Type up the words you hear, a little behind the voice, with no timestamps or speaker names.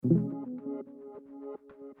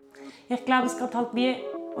Ich glaube, es geht halt wie,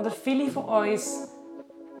 oder viele von uns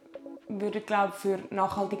würden, glaube für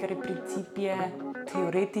nachhaltigere Prinzipien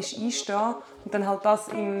theoretisch einstehen und dann halt das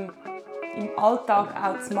im Alltag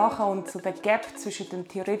auch zu machen und so den Gap zwischen dem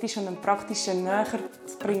Theoretischen und dem Praktischen näher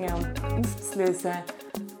zu bringen und aufzulösen,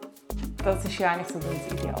 das ist ja eigentlich so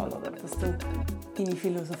das Ideal, oder? Dass du deine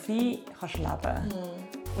Philosophie kannst leben.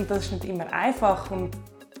 Und das ist nicht immer einfach und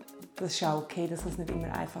das ist auch okay, dass es nicht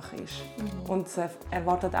immer einfach ist. Und es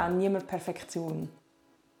erwartet auch niemand Perfektion.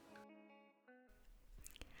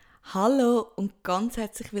 Hallo und ganz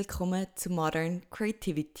herzlich willkommen zu Modern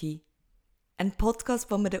Creativity. Ein Podcast,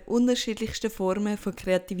 wo wir den unterschiedlichsten Formen von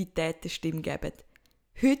Kreativität eine Stimme geben.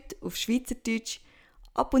 Heute auf Schweizerdeutsch,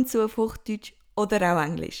 ab und zu auf Hochdeutsch oder auch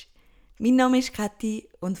Englisch. Mein Name ist Kathi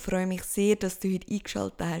und freue mich sehr, dass du heute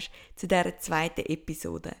eingeschaltet hast zu dieser zweiten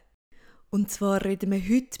Episode. Und zwar reden wir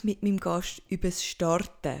heute mit meinem Gast über das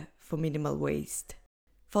Starten von Minimal Waste.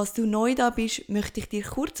 Falls du neu da bist, möchte ich dir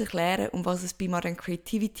kurz erklären, um was es bei Modern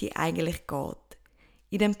Creativity eigentlich geht.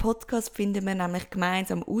 In diesem Podcast finden wir nämlich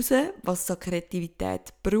gemeinsam heraus, was so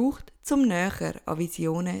Kreativität braucht, um näher an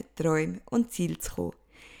Visionen, Träume und Ziele zu kommen.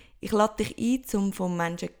 Ich lade dich ein, um von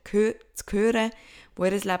Menschen zu hören, die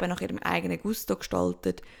ihr Leben nach ihrem eigenen Gusto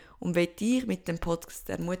gestalten und will dich mit dem Podcast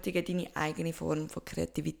ermutigen, deine eigene Form von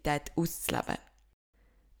Kreativität auszuleben.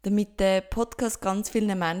 Damit der Podcast ganz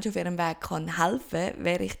vielen Menschen auf ihrem Weg helfen kann,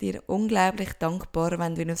 wäre ich dir unglaublich dankbar,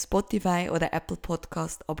 wenn du ihn auf Spotify oder Apple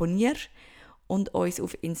Podcast abonnierst und uns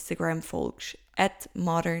auf Instagram folgst,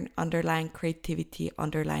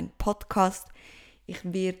 @modern_creativity_podcast.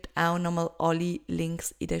 Ich werde auch nochmal alle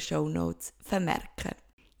Links in den Shownotes vermerken.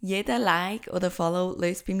 Jeder Like oder Follow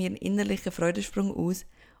löst bei mir einen innerlichen Freudensprung aus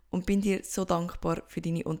und bin dir so dankbar für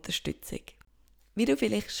deine Unterstützung. Wie du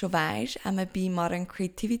vielleicht schon weißt, haben wir bei Modern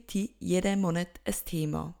Creativity jeden Monat ein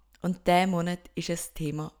Thema. Und dieser Monat ist das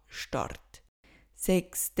Thema Start. Sei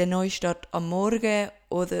es der Neustart am Morgen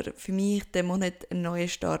oder für mich der Monat ein neuer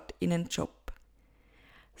Start in einen Job.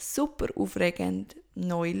 Super aufregend,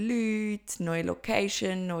 neue Leute, neue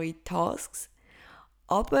Location, neue Tasks.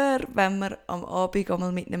 Aber wenn man am Abend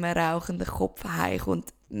einmal mit einem rauchenden Kopf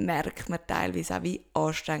heimkommt, merkt man teilweise auch, wie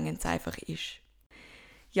anstrengend es einfach ist.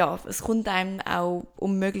 Ja, es kommt einem auch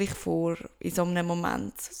unmöglich vor in so einem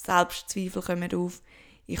Moment. Selbstzweifel kommen auf.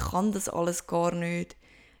 Ich kann das alles gar nicht.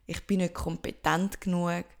 Ich bin nicht kompetent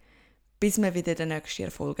genug, bis man wieder den nächsten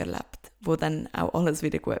Erfolg erlebt, wo dann auch alles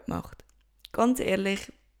wieder gut macht. Ganz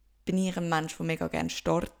ehrlich, bin ich ein Mensch, der mega gerne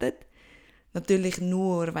startet. Natürlich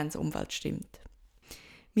nur, wenn das Umfeld stimmt.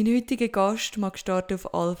 Mein heutiger Gast mag starten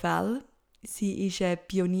auf alle Fälle. Sie ist eine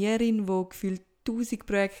Pionierin, die gefühlt 1000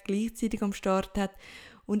 Projekte gleichzeitig am Start hat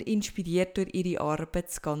und inspiriert durch ihre Arbeit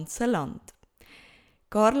das ganze Land.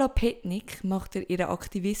 Carla Opetnik macht durch ihren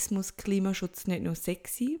Aktivismus Klimaschutz nicht nur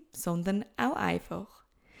sexy, sondern auch einfach.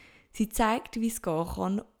 Sie zeigt, wie es gehen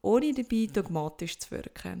kann, ohne dabei dogmatisch zu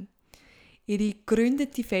wirken. Ihre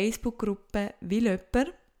gegründete Facebook-Gruppe «Will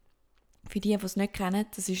jemand», für die es nicht kennen,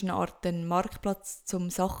 das ist eine Art Marktplatz, um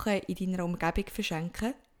Sachen in deiner Umgebung zu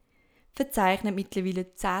verschenken, verzeichnet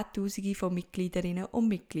mittlerweile Zehntausende von Mitgliederinnen und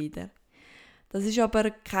Mitgliedern. Das ist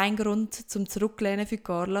aber kein Grund zum Zurücklehnen für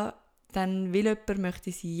Carla, denn Will jemand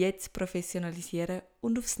möchte sie jetzt professionalisieren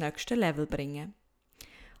und aufs nächste Level bringen.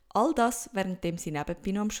 All das, währenddem sie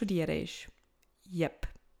nebenbei noch am Studieren ist. Yep.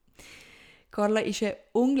 Carla ist eine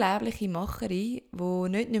unglaubliche Macherin, die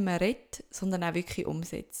nicht nur redet, sondern auch wirklich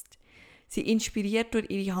umsetzt. Sie inspiriert durch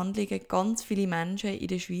ihre Handlungen ganz viele Menschen in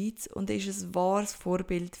der Schweiz und ist ein wahres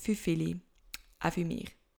Vorbild für viele, auch für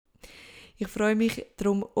mich. Ich freue mich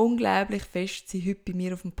darum unglaublich fest, sie heute bei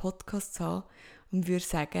mir auf dem Podcast zu haben und würde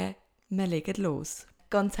sagen, wir legen los.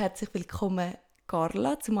 Ganz herzlich willkommen,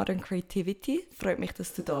 Carla, zu Modern Creativity. Freut mich,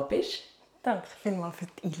 dass du da bist. Danke vielmals für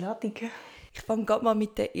die Einladung. Ich fange gerade mal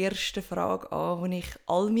mit der ersten Frage an, die ich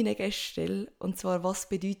all meinen Gästen stelle. Und zwar, was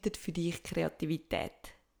bedeutet für dich Kreativität?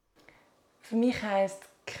 Für mich heisst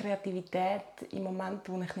Kreativität im Moment,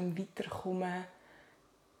 wo ich nicht weiterkomme,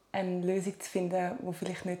 eine Lösung zu finden, die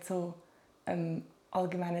vielleicht nicht so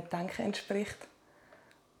allgemeinen Denken entspricht.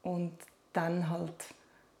 Und dann halt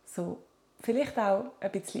so vielleicht auch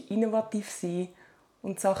ein bisschen innovativ sein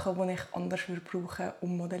und Sachen, die ich anders brauchen würde,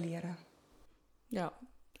 ummodellieren. Ja,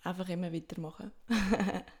 einfach immer weitermachen.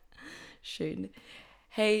 Schön.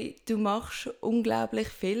 Hey, du machst unglaublich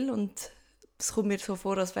viel und es kommt mir so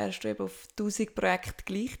vor, als wärst du eben auf 1000 Projekte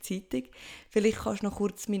gleichzeitig. Vielleicht kannst du noch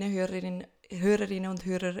kurz meinen Hörerinnen und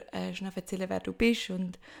Hörern schnell erzählen, wer du bist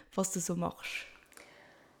und was du so machst.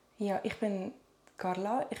 Ja, ich bin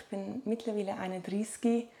Carla, ich bin mittlerweile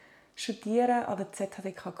 31, studiere an der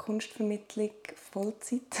ZHDK Kunstvermittlung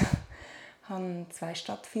Vollzeit. habe 2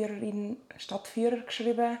 Stadtführer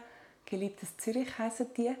geschrieben. «Geliebtes Zürich»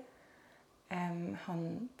 heissen die.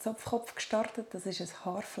 Habe Zopfkopf gestartet. Das ist ein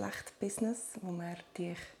Haarflecht-Business, wo man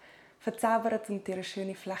dich verzaubert und dir eine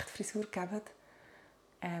schöne Flechtfrisur geben.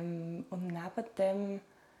 Und neben dem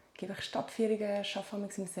gebe ich Stadtführungen,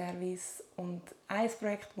 arbeite im Service. Und ein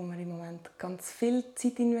Projekt, wo wir im Moment ganz viel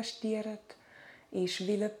Zeit investieren, ist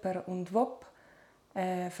 «Leben» und «WOP»,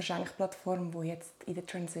 eine Verschenkungsplattform, die jetzt in der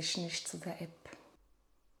Transition ist zu der App.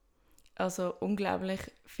 Also unglaublich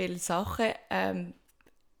viele Sachen.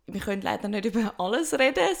 Wir können leider nicht über alles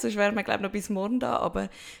reden, sonst wären wir, glaube ich, noch bis morgen da. Aber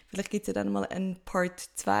vielleicht gibt es ja dann mal einen Part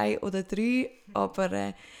 2 oder 3.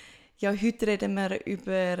 Aber ja, heute reden wir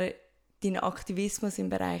über deinen Aktivismus im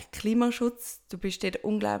Bereich Klimaschutz. Du bist dort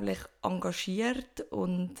unglaublich engagiert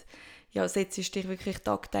und ja, setzt dich wirklich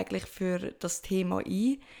tagtäglich für das Thema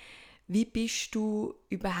ein. Wie bist du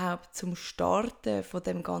überhaupt zum Starten von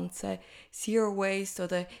dem ganzen Zero Waste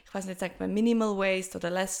oder ich weiß nicht, sagt man Minimal Waste oder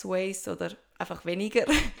Less Waste oder einfach weniger?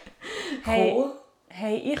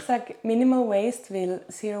 Hey, ich sage Minimal Waste, weil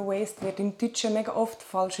Zero Waste wird im Deutschen mega oft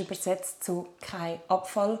falsch übersetzt zu «kein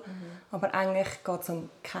Abfall». Aber eigentlich geht es um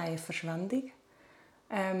 «keine Verschwendung».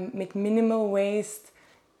 Mit Minimal Waste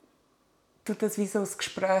tut das wie so das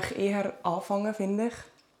Gespräch eher anfangen, finde ich.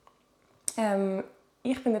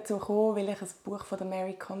 Ich bin dazu gekommen, weil ich ein Buch von der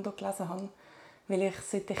Marie Kondo gelesen habe, weil ich,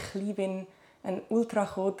 seit ich klein bin, ein ultra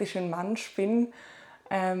chaotischer Mensch bin.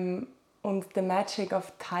 Und «The Magic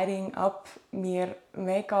of Tidying Up» mir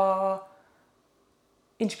mega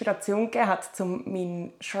Inspiration gegeben hat, um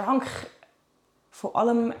meinen Schrank von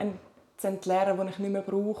allem zu entleeren, was ich nicht mehr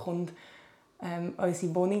brauche und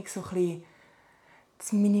unsere Wohnung so ein bisschen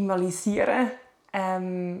zu minimalisieren.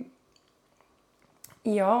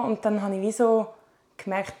 Ja, und dann habe ich wie so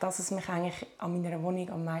gemerkt, dass es mich eigentlich an meiner Wohnung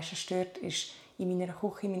am meisten stört, ist in meiner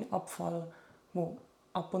Küche mein Abfall, der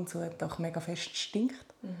ab und zu doch mega fest stinkt.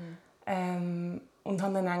 Und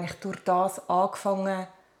habe dann eigentlich durch das angefangen,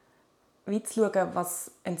 wie zu schauen, was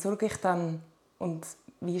entsorge ich dann und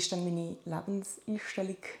wie ist dann meine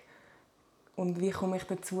Lebenseinstellung und wie komme ich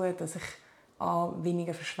dazu, dass ich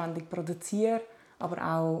weniger Verschwendung produziere, aber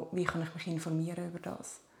auch, wie kann ich mich informieren über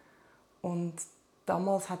das. Und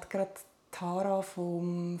damals hat gerade Tara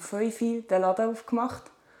vom 5 den Laden aufgemacht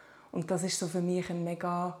und das ist so für mich ein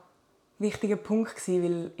mega wichtiger Punkt gewesen,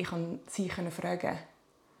 weil ich sie fragen konnte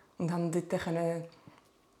und konnte dort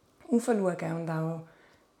raufschauen und auch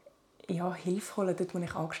Hilfe holen, dort wo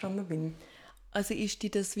ich angestanden bin. Also ist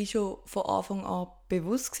dir das wie schon von Anfang an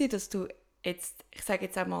bewusst gewesen, dass du jetzt, ich sage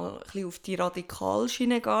jetzt einmal, ein bisschen auf die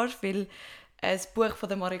Radikalschiene gehst, weil das Buch von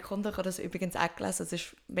der Marie Kondo, ich habe das übrigens auch gelesen, das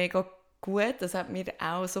ist mega gut, das hat mir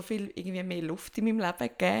auch so viel irgendwie mehr Luft in meinem Leben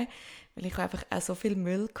gegeben, weil ich einfach auch so viel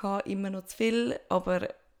Müll hatte, immer noch zu viel, aber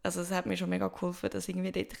also es hat mir schon mega geholfen, dass ich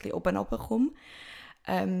irgendwie dort ein bisschen oben runterkomme.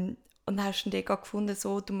 Und hast du dann gefunden,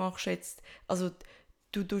 so, du machst jetzt, also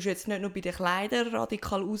du tust jetzt nicht nur bei den Kleidern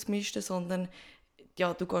radikal ausmisten, sondern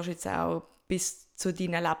ja, du gehst jetzt auch bis zu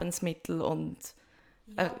deinen Lebensmitteln und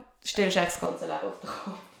stellst eigentlich das ganze Leben auf den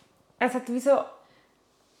Kopf. Es hat wie so,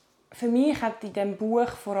 für mich hat in diesem Buch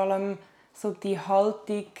vor allem so die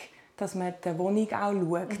Haltung, dass man die Wohnung auch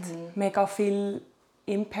schaut, mega viel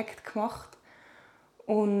Impact gemacht.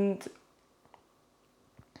 Und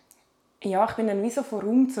ja, ich bin dann wie so von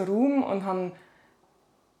Raum zu Raum und habe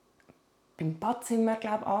beim Badzimmer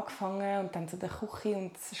angefangen und dann zu der Küche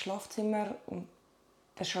und das Schlafzimmer und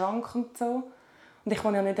den Schrank und so. Und ich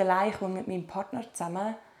wohne ja nicht allein, ich wohne mit meinem Partner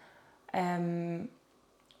zusammen.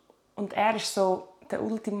 Und er ist so der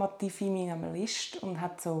ultimative Minimalist und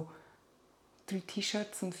hat so 3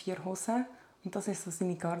 T-Shirts und 4 Hosen. Und das ist so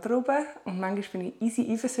seine Garderobe. Und manchmal bin ich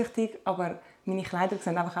easy eifersüchtig, aber meine Kleider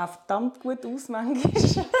sehen einfach auch verdammt gut aus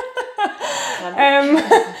manchmal.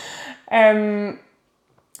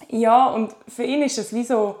 Ja, und für ihn ist es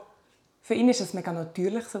mega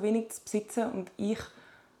natürlich, so wenig zu besitzen. Und ich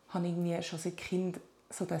hatte irgendwie schon seit Kind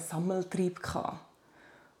so den Sammeltrieb gehabt.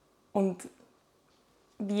 Und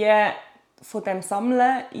wie von dem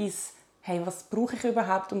Sammeln ist, hey, was brauche ich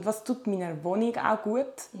überhaupt und was tut meiner Wohnung auch gut,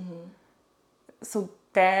 so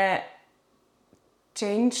den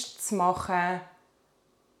Change zu machen,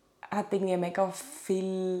 hat irgendwie mega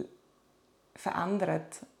viel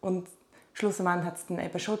verändert. Und schlussendlich hat es dann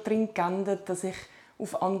eben schon darin geändert, dass ich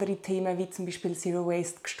auf andere Themen wie zum Beispiel Zero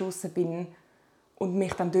Waste gestoßen bin und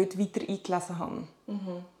mich dann dort weiter eingelesen habe.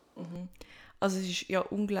 Also es ist ja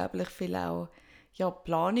unglaublich viel auch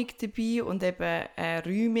Planung dabei und eben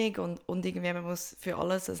Räumung und irgendwie man muss für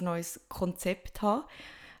alles ein neues Konzept haben.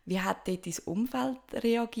 Wie hat dort dein Umfeld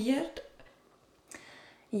reagiert?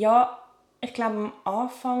 Ja, ich glaube am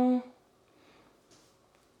Anfang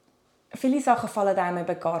viele Sachen fallen einem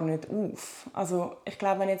eben gar nicht auf. Also ich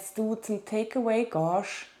glaube, wenn jetzt du zum Takeaway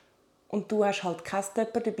gehst und du hast halt kein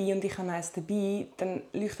Tupper dabei und ich habe eins dabei, dann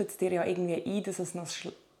leuchtet es dir ja irgendwie ein, dass es noch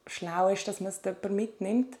schlau ist, dass man das Tupper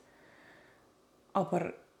mitnimmt.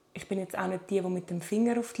 Aber ich bin jetzt auch nicht die mit dem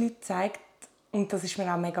Finger auf die Leute zeigt. Und das ist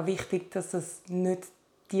mir auch mega wichtig, dass es nicht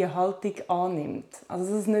die Haltung annimmt. Also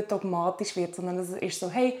dass es nicht dogmatisch wird, sondern dass es ist so,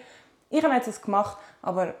 hey, ich habe jetzt das gemacht,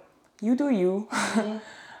 aber you do you.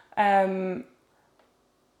 Ja,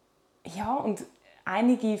 und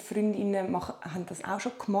einige Freundinnen haben das auch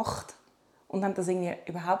schon gemacht und haben das irgendwie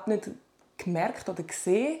überhaupt nicht gemerkt oder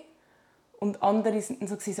gesehen. Und andere sind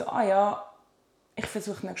so, ah ja, ich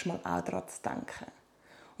versuche nächstes Mal auch daran zu denken.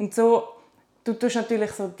 Und so, du tust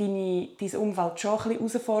natürlich so dein Umfeld schon ein bisschen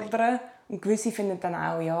herausfordern. Und gewisse finden dann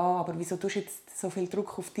auch, ja, aber wieso tust du jetzt so viel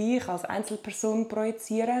Druck auf dich als Einzelperson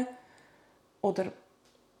projizieren? Oder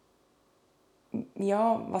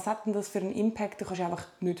ja, was hat denn das für einen Impact? Du kannst einfach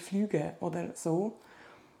nicht fliegen oder so.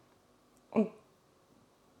 Und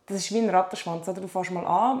das ist wie ein Rattenschwanz. Oder? Du fährst mal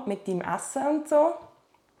an mit deinem Essen und so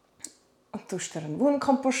und tust dir einen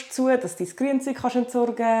Wurmkompost zu, dass du dein Grünzeug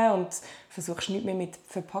entsorgen kannst und versuchst nicht mehr mit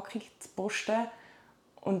Verpackung zu posten.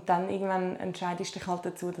 Und dann irgendwann entscheidest du dich halt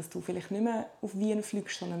dazu, dass du vielleicht nicht mehr auf Wien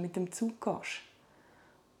fliegst, sondern mit dem Zug gehst.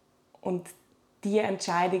 Und diese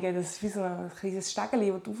Entscheidungen, das ist wie so ein kleines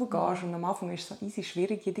Stegeli, wo du raufgehst. Und am Anfang ist es so easy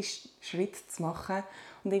schwierig, jeden Schritt zu machen.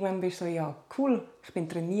 Und irgendwann bist du so, ja, cool, ich bin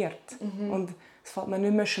trainiert. Und es fällt mir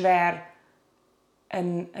nicht mehr schwer,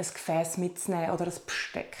 ein Gefäß mitzunehmen oder ein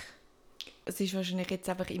Besteck. Es ist wahrscheinlich jetzt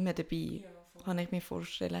einfach immer dabei, kann ich mir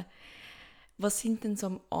vorstellen. Was sind denn so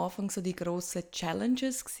am Anfang so die grossen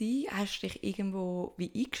Challenges gewesen? Hast du dich irgendwo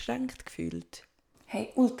wie eingeschränkt gefühlt?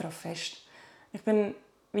 Hey, ultra fest. Ich bin,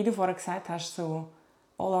 wie du vorher gesagt hast, so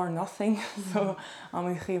all or nothing, so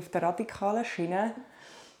auf der radikalen Schiene.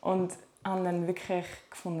 Und habe dann wirklich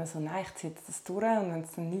gefunden, so, nein, ich ziehe das durch. Und wenn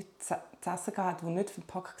es dann nichts zu essen gab, das nicht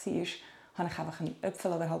verpackt war, habe ich einfach einen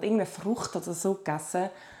Apfel oder halt irgendeine Frucht oder so gegessen,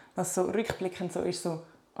 was so rückblickend so ist, so,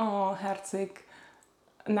 oh, herzig,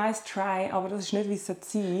 nice try, aber das ist nicht, wie es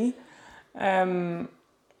sein sollte.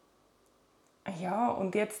 Ja,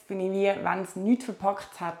 und jetzt bin ich wie, wenn es nichts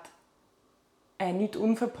verpackt hat, nichts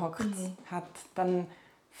unverpackt hat, dann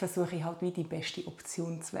versuche ich halt wie die beste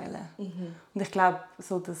Option zu wählen. Und ich glaube,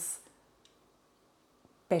 so das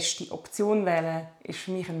beste Option wählen ist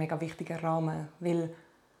für mich ein mega wichtiger Rahmen, weil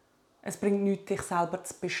es bringt nichts, dich selber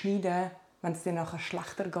zu beschneiden, wenn es dir nachher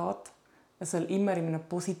schlechter geht. Es soll immer in einem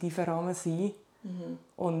positiven Rahmen sein.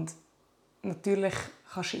 Und natürlich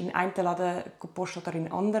kannst du in einen Laden posten oder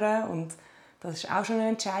in anderen. Und das ist auch schon eine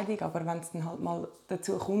Entscheidung. Aber wenn es dann halt mal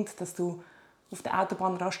dazu kommt, dass du auf der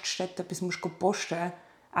Autobahnraststätte etwas posten musst,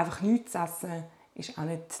 einfach nichts zu essen, ist auch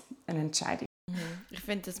nicht eine Entscheidung. Ich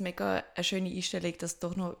finde das mega eine schöne Einstellung, dass du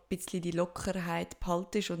doch noch ein bisschen die Lockerheit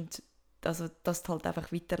behaltest und also, dass du halt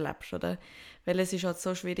einfach weiterlebst, oder? Weil es ist halt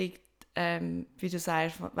so schwierig, wie du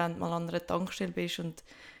sagst, wenn du mal an einer Tankstelle bist und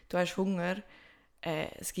du hast Hunger,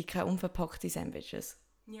 es gibt keine unverpackten Sandwiches.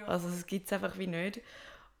 Ja. Also es gibt es einfach wie nicht.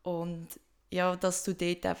 Und ja, dass du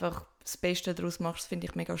dort einfach das Beste daraus machst, finde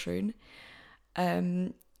ich mega schön.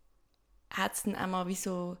 Hat es dann auch mal wie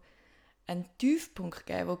so einen Tiefpunkt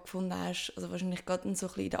gegeben, wo du gefunden hast, also wahrscheinlich gerade so ein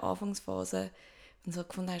bisschen in der Anfangsphase, und so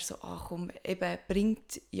gefunden hast, so, ach komm, eben,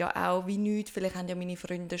 bringt ja auch wie nichts, vielleicht haben ja meine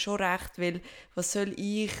Freunde schon recht, weil was soll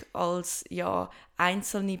ich als ja,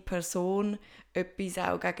 einzelne Person etwas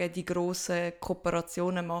auch gegen die grossen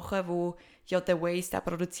Kooperationen machen, die ja den Waste auch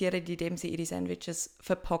produzieren, indem sie ihre Sandwiches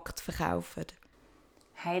verpackt verkaufen?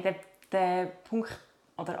 Hey, der Punkt,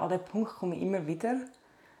 oder an den Punkt komme ich immer wieder,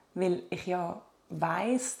 weil ich ja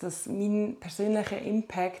weiss, dass mein persönlicher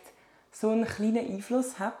Impact so einen kleinen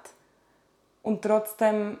Einfluss hat. Und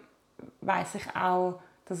trotzdem weiss ich auch,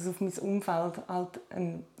 dass es auf mein Umfeld halt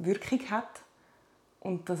eine Wirkung hat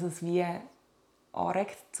und dass es wie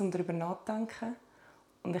anregt, um darüber nachzudenken.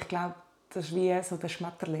 Und ich glaube, das ist wie so der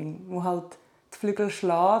Schmetterling, der halt die Flügel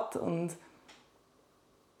schlägt. Und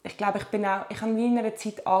ich glaube, ich habe wie in einer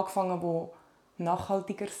Zeit angefangen, wo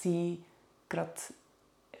nachhaltiger sein gerade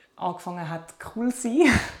angefangen hat, cool zu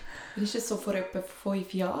sein. War das so vor etwa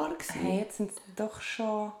 5 Jahren? Hey, jetzt sind es doch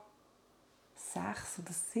schon 6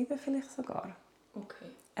 oder 7 vielleicht sogar.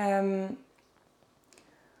 Okay.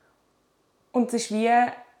 Und es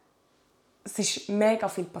ist mega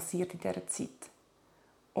viel passiert in dieser Zeit.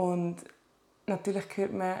 Und natürlich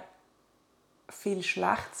hört man viel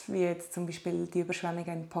Schlechtes, wie jetzt zum Beispiel die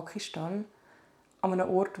Überschwemmungen in Pakistan, an einem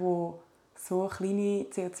Ort, wo so kleine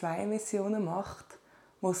CO2-Emissionen macht,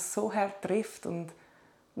 wo es so hart trifft und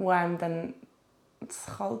wo einem dann das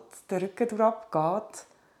kalt den Rücken durchabgeht.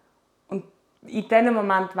 Und in diesem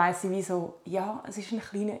Moment weiss ich wie so, ja, es ist ein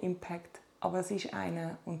kleiner Impact, aber es ist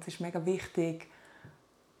einer und es ist mega wichtig.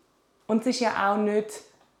 Und es ist ja auch nicht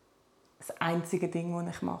das einzige Ding,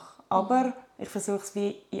 das ich mache. Aber ich versuche es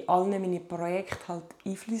wie in allen meinen Projekten halt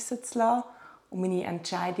einfließen zu lassen und meine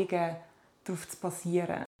Entscheidungen darauf zu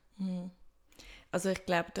basieren. Also ich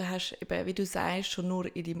glaube, du hast, eben, wie du sagst, schon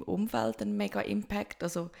nur in deinem Umfeld einen mega Impact.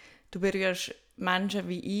 Also du berührst Menschen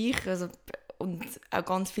wie ich und auch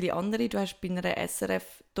ganz viele andere. Du hast bei einer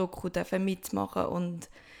SRF-Doku mitmachen und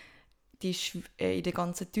die ist in der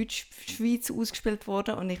ganzen Deutschschweiz ausgespielt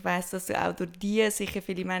worden. Und ich weiss, dass du auch durch die sicher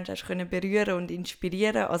viele Menschen hast können berühren und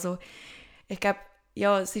inspirieren. Also ich glaube,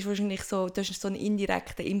 ja, es ist wahrscheinlich so, du hast so einen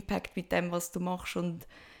indirekten Impact mit dem, was du machst und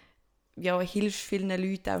ja, hilfst vielen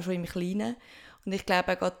Leuten auch schon im Kleinen. Und ich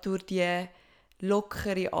glaube auch gerade durch die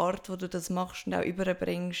lockere Art, wo du das machst und auch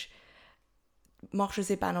überbringst, machst du es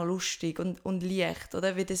eben auch noch lustig und leicht,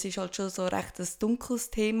 oder? Weil das ist halt schon so recht ein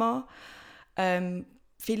dunkles Thema.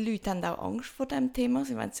 Viele Leute haben auch Angst vor diesem Thema.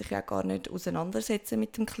 Sie wollen sich ja gar nicht auseinandersetzen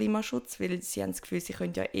mit dem Klimaschutz, weil sie haben das Gefühl, sie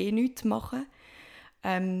können ja eh nichts machen.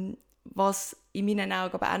 Was in meinen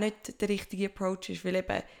Augen aber auch nicht der richtige Approach ist, weil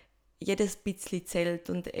eben jedes bisschen zählt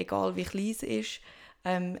und egal wie klein es ist,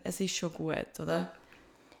 es ist schon gut, oder?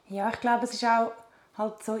 Ja, ich glaube, es ist auch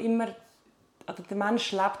halt so immer, also der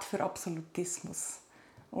Mensch lebt für Absolutismus.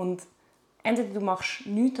 Und entweder du machst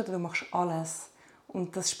nichts oder du machst alles.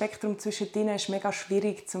 Und das Spektrum zwischen denen ist mega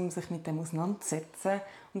schwierig, um sich mit dem auseinanderzusetzen.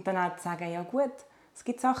 Und dann auch zu sagen, ja gut, es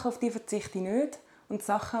gibt Sachen, auf die verzichte ich nicht. Und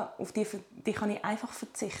Sachen, auf die kann ich einfach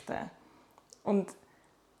verzichten. Und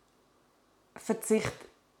Verzicht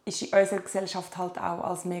ist in unserer Gesellschaft halt auch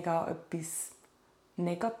als mega etwas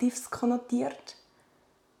Negatives konnotiert.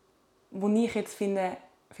 Wo ich jetzt finde,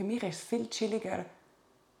 für mich ist es viel chilliger,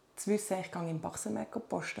 zu wissen, ich gehe in den Baxenmarkt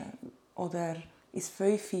posten. Oder ins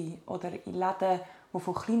Feufi. Oder in Läden, die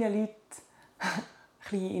von kleinen Leuten,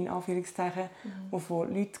 klein in Anführungszeichen, die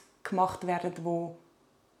von Leuten gemacht werden, die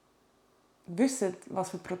wissen, was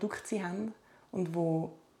für Produkte sie haben und die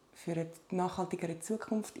für eine nachhaltigere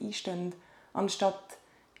Zukunft einstehen, anstatt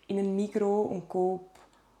in einen Migros und Coop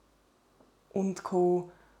und Co.,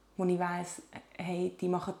 wo ich weiss, hey, die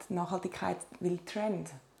machen Nachhaltigkeit weil Trend.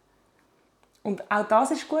 Und auch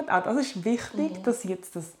das ist gut, auch das ist wichtig, dass sie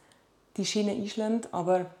jetzt die Schiene einschlagen,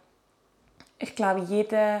 aber ich glaube,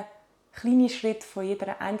 jeder kleine Schritt von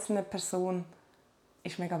jeder einzelnen Person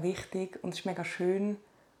ist mega wichtig und ist mega schön.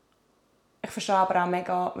 Ich verstehe aber auch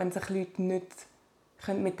mega, wenn sich Leute nicht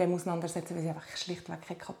mit dem auseinandersetzen können, weil sie einfach schlichtweg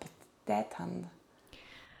keine Kapazität haben.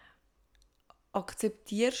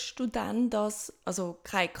 Akzeptierst du dann, dass also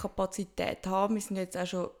keine Kapazität haben? Wir sind jetzt auch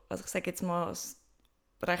schon, also ich sage jetzt mal,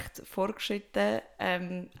 recht fortgeschritten,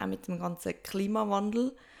 auch mit dem ganzen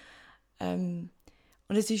Klimawandel. Und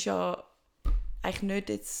es ist ja eigentlich nicht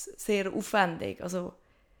jetzt sehr aufwendig. Also,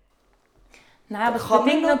 Nein, aber kann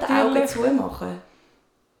man noch die Augen natürlich zumachen?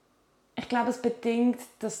 Ich glaube, es bedingt,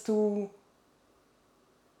 dass du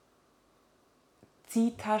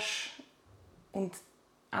Zeit hast und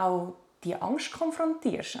auch die Angst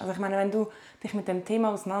konfrontierst. Also ich meine, wenn du dich mit dem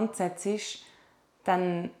Thema auseinandersetzt,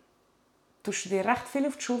 dann tust du dir recht viel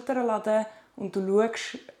auf die Schulter laden und du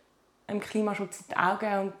schaust dem Klimaschutz in die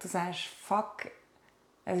Augen und du sagst, fuck,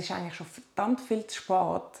 es ist eigentlich schon verdammt viel zu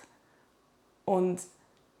spät. Und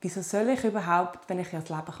wieso soll ich überhaupt, wenn ich das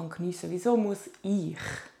Leben geniessen kann, wieso muss ich?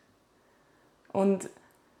 Und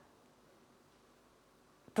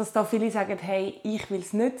dass da viele sagen, hey, ich will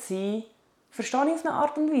es nicht sein, verstehe ich auf eine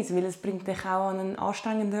Art und Weise, weil es bringt dich auch an einen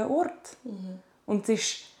anstrengenden Ort. Und es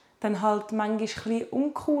ist dann halt manchmal ein bisschen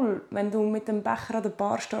uncool, wenn du mit dem Becher an der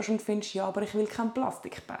Bar stehst und findest, ja, aber ich will keinen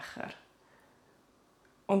Plastikbecher.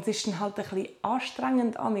 Und es ist dann halt ein bisschen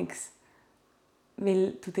anstrengend amigs,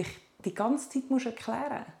 weil du dich die ganze Zeit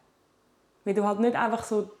erklären musst. Weil du halt nicht einfach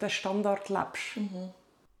so den Standard lebst.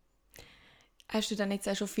 Hast du dann jetzt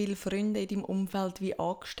auch schon viele Freunde in deinem Umfeld wie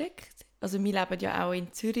angesteckt? Also wir leben ja auch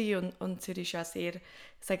in Zürich und Zürich ist ja sehr, ich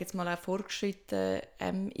sage jetzt mal, auch fortgeschritten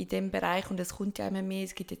in diesem Bereich und es kommt ja immer mehr,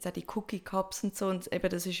 es gibt jetzt auch die Cookie Cups und so und eben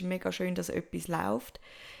das ist mega schön, dass etwas läuft.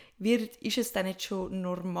 Ist es dann jetzt schon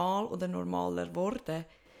normal oder normaler geworden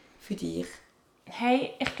für dich?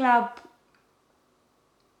 Hey, ich glaube,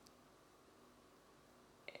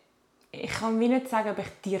 ich kann wie nicht sagen, ob ich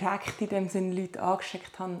direkt in dem Sinne Leute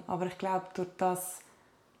angesteckt habe, aber ich glaube, durch das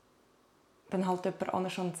dann halt jemand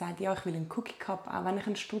anders schon sagt, ja, ich will einen Cookie Cup, auch wenn ich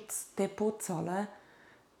einen Stutz Depot zahle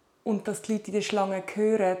und dass die Leute in der Schlange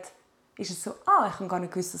hören, ist es so, ich habe gar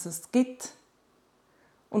nicht gewusst, dass es gibt.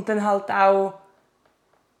 Und dann halt auch,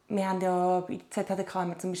 wir haben ja bei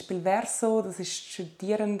ZHDK zum Beispiel Verso, das ist die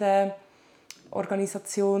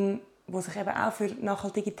Studierendenorganisation, die sich eben auch für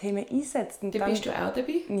nachhaltige Themen einsetzt. Und da bist du auch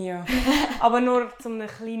dabei? Ja, aber nur zu einem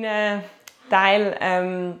kleinen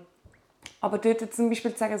Teil. Aber dort zum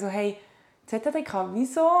Beispiel zu sagen, so, hey, ZDK,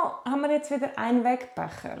 wieso haben wir jetzt wieder einen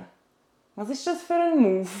Wegbecher? Was ist das für ein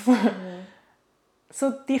Move?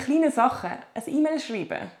 So die kleinen Sachen, ein E-Mail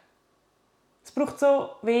schreiben. Es braucht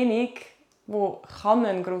so wenig, wo kann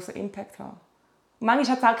einen grossen Impact haben. Und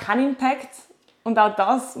manchmal hat es auch keinen Impact. Und auch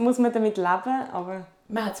das muss man damit leben, aber...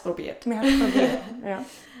 Man hat es probiert. Wir haben es probiert, ja.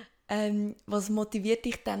 Was motiviert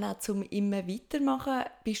dich dann auch zum immer weitermachen?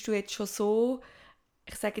 Bist du jetzt schon so,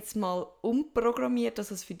 ich sage jetzt mal, umprogrammiert,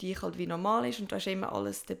 dass es für dich halt wie normal ist und du hast immer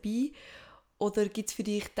alles dabei? Oder gibt es für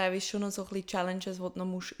dich teilweise schon noch so ein bisschen Challenges, die du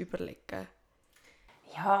noch überlegen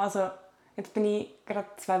musst? Ja, also jetzt bin ich gerade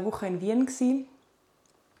 2 Wochen in Wien gewesen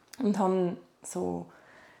und habe so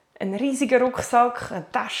einen riesigen Rucksack,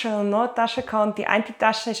 eine Tasche und noch eine Tasche gehabt. Und die eine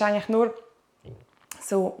Tasche ist eigentlich nur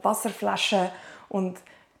so Wasserflaschen und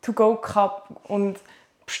To-Go-Cup und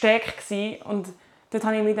Besteck gewesen. Und dort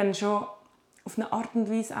habe ich mich dann schon auf eine Art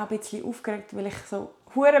und Weise auch ein bisschen aufgeregt, weil ich so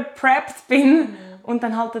hure prepped bin und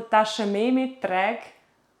dann halt eine Tasche mehr mittrage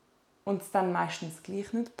und es dann meistens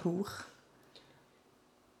gleich nicht brauche.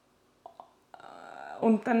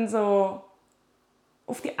 Und dann so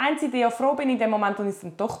auf die eine Seite ja froh bin in dem Moment, wo ich es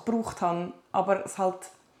dann doch gebraucht habe, aber es halt,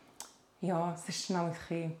 ja, es ist dann auch ein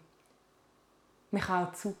bisschen, man kann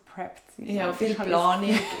auch zu prepped sein. Ja, viel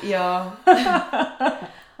Planung, ja.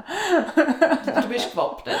 Du bist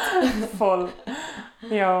gewappnet. Voll.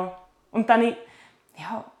 Ja. Und dann, ich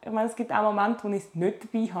meine, es gibt auch Momente, wo ich es nicht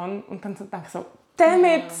dabei habe und dann so denke ich so, damn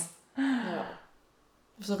it! Ja.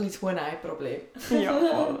 So ein bisschen das Huhn-Ei-Problem. Ja,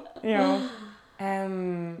 voll. Ja.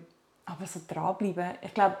 Aber so dranbleiben.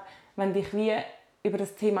 Ich glaube, wenn du dich wie über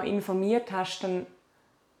das Thema informiert hast, dann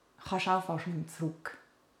kannst du auch fast nicht mehr zurück.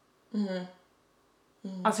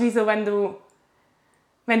 Also wieso, wenn du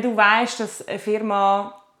weißt, dass eine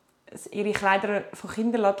Firma ihre Kleider von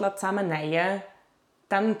Kindern zusammennähen,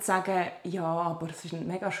 dann zu sagen, ja, aber es sind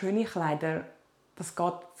mega schöne Kleider, das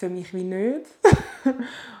geht für mich wie nicht.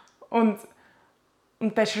 und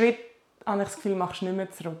diesen Schritt, habe ich das Gefühl, machst du nicht mehr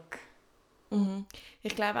zurück.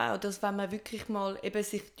 Ich glaube auch, dass wenn man wirklich mal eben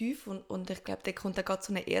sich tief und ich glaube, da kommt dann gerade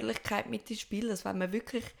so eine Ehrlichkeit mit ins Spiel, dass wenn man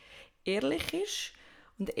wirklich ehrlich ist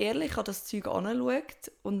und ehrlich an das Zeug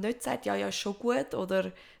anschaut und nicht sagt, ja, ist schon gut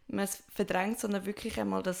oder man es verdrängt, sondern wirklich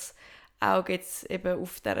einmal das Auge jetzt eben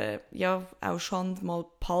auf dieser, ja, auch Schande mal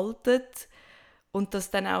behaltet und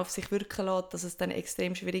das dann auch auf sich wirken lässt, dass es dann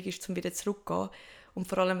extrem schwierig ist, um wieder zurückzugehen. Und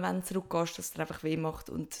vor allem, wenn du zurückgehst, dass es dir einfach weh macht.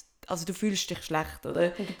 Und, also du fühlst dich schlecht,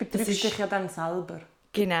 oder? Und du betrügst dich ja dann selber.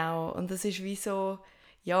 Genau. Und das ist wie so,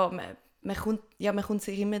 ja, man kommt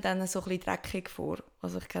sich immer dann so ein bisschen dreckig vor.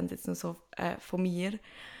 Also ich kenne das jetzt nur so von mir.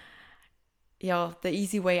 Ja, der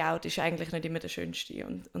easy way out ist eigentlich nicht immer der schönste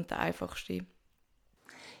und der einfachste.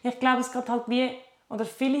 Ich glaube, es geht halt wie, oder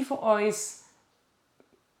viele von uns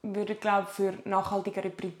würden, glaube ich, für nachhaltigere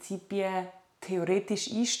Prinzipien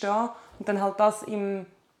theoretisch einstehen und dann halt das im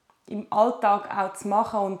Alltag auch zu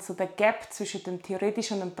machen und so den Gap zwischen dem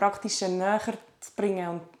Theoretischen und dem Praktischen näher zu bringen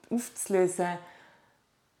und aufzulösen,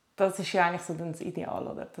 das ist ja eigentlich so das Ideal,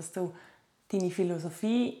 oder? Dass du deine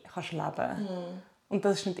Philosophie kannst leben. Und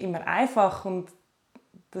das ist nicht immer einfach und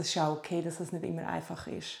das ist auch okay, dass das nicht immer einfach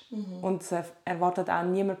ist. Und es erwartet auch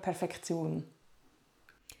niemand Perfektion.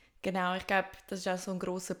 Genau, ich glaube, das ist auch so ein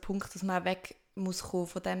grosser Punkt, dass man weg muss kommen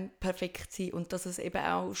von dem Perfektsein und dass es eben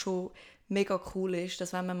auch schon mega cool ist,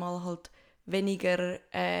 dass wenn man mal halt weniger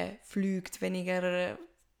fliegt, weniger,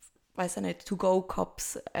 weiss ich nicht,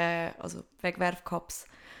 To-Go-Cups, also Wegwerf-Cups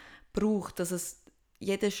braucht, dass es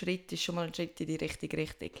jeder Schritt ist schon mal ein Schritt in die richtige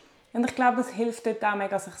Richtung. Und ich glaube, es hilft dort auch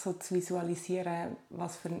mega, sich so zu visualisieren,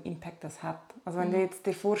 was für einen Impact das hat. Also wenn du jetzt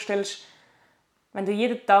dir vorstellst, wenn du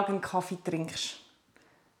jeden Tag einen Kaffee trinkst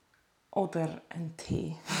oder einen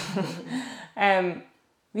Tee,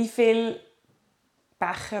 wie viel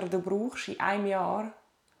Becher du brauchst in einem Jahr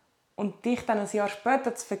und dich dann ein Jahr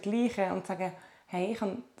später zu vergleichen und zu sagen, hey, ich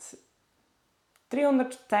habe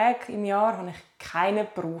 300 Tage im Jahr habe ich keinen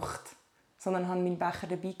gebraucht, sondern habe meinen Becher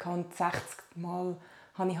dabei gehabt und 60 Mal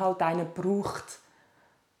habe ich halt einen gebraucht.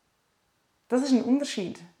 Das ist ein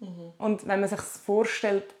Unterschied. Und wenn man sich das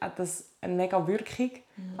vorstellt, hat das eine mega Wirkung.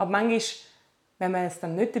 Aber manchmal, wenn man es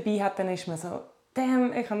dann nicht dabei hat, dann ist man so,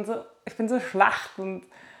 damn, ich bin so schlecht und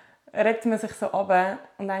redet man sich so ab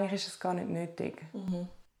und eigentlich ist es gar nicht nötig.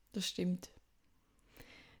 Das stimmt.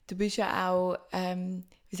 Du bist ja auch,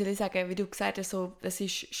 wie soll ich sagen, wie du gesagt hast, so, es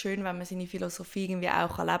ist schön, wenn man seine Philosophie irgendwie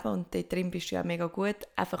auch leben kann und dort drin bist du ja mega gut,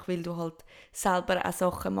 einfach weil du halt selber auch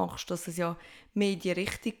Sachen machst, dass es ja mehr in die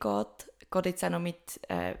Richtung geht jetzt auch noch mit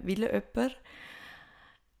 «Wille jemand».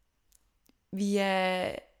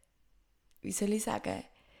 Wie soll ich sagen,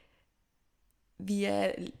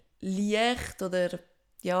 wie leicht oder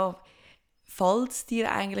ja, fällt es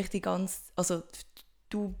dir eigentlich die ganze, also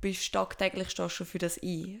du bist tagtäglich, stehst schon für das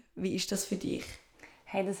ein. Wie ist das für dich?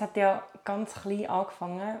 Hey, das hat ja ganz klein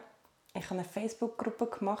angefangen. Ich habe eine Facebook-Gruppe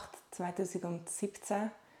gemacht,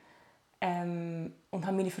 2017, und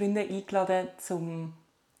habe meine Freunde eingeladen, um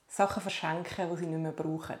Sachen zu verschenken, die sie nicht mehr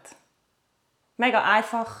brauchen. Mega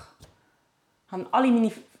einfach. Ich habe alle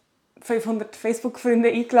meine 500 Facebook-Freunde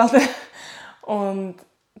eingeladen und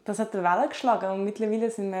das hat eine Welle geschlagen. Und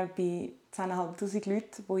mittlerweile sind wir bei 10'500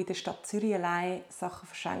 Leuten, die in der Stadt Zürich allein Sachen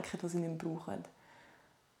verschenken, die sie nicht mehr brauchen.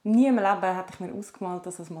 Nie im Leben hätte ich mir ausgemalt,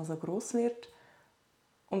 dass es mal so gross wird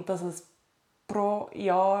und dass es pro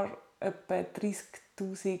Jahr etwa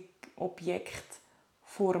 30'000 Objekte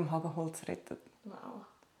vor dem Hagenholz rettet. Wow.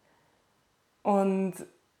 Und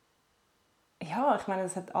ja, ich meine,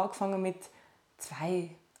 es hat angefangen mit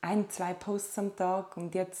 2 Posts am Tag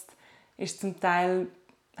und jetzt ist zum Teil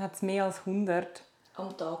hat es mehr als 100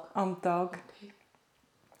 am Tag. Okay.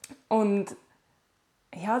 Und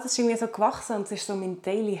ja, das ist irgendwie so gewachsen und es ist so mein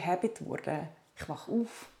Daily Habit geworden. Ich wache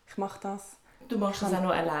auf, ich mache das. Du machst das auch noch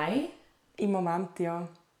allein? Im Moment, ja.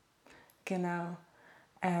 Genau.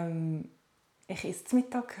 Ich esse zu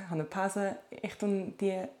Mittag, habe eine Pause, ich tue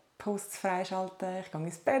die Posts freischalten, ich gehe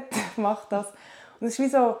ins Bett, mache das. Und es ist wie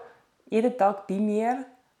so jeden Tag bei mir,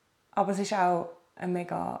 aber es ist auch eine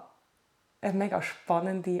mega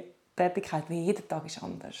spannende Tätigkeit, weil jeder Tag ist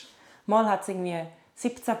anders. Mal hat es irgendwie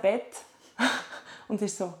 17 Bett und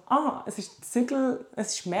es ist so, es ist Zügel,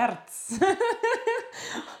 es ist März.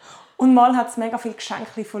 Und mal hat es mega viele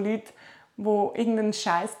Geschenke von Leuten, die irgendeinen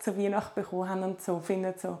Scheiß zur Weihnacht bekommen haben und so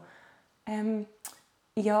finden so,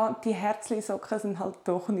 ja, die Herzli-Socken sind halt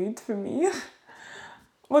doch nicht für mich.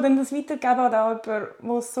 Wo dann das weitergeben an jemanden,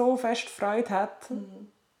 der so fest Freude hat.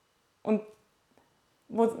 Und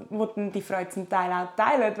wo dann die Freude zum Teil auch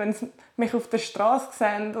teilen, wenn sie mich auf der Straße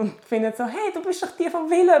sehen und finden so, hey, du bist doch die von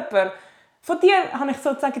Wille. Von dir habe ich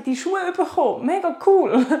sozusagen die Schuhe bekommen. Mega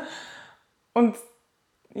cool. Und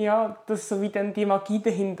ja, das ist so wie dann die Magie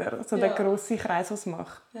dahinter, so der grosse Kreis, was es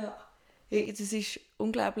macht. Ja. Das ist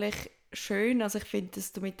unglaublich schön. Also ich finde,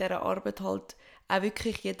 dass du mit dieser Arbeit halt auch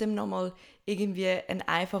wirklich jedem nochmal irgendwie einen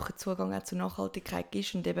einfachen Zugang auch zur Nachhaltigkeit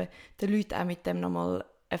gibst und eben den Leuten auch mit dem nochmal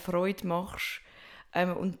eine Freude machst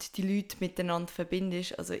und die Leute miteinander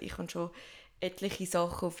verbindest. Also ich habe schon etliche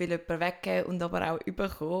Sachen auf jemanden weggeben und aber auch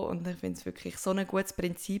bekommen und ich finde es wirklich so ein gutes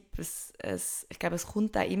Prinzip. Ich glaube, es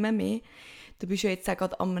kommt auch immer mehr. Du bist ja jetzt auch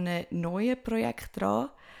gerade an einem neuen Projekt dran.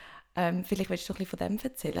 Vielleicht willst du ein bisschen von dem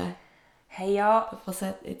erzählen? Hey, ja, was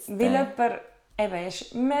hat jetzt weil jemand eben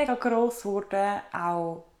ist mega gross geworden,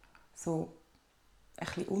 auch so ein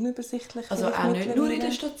bisschen unübersichtlich. Also auch nicht nur in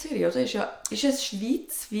der Stadt Zürich, oder? Ist es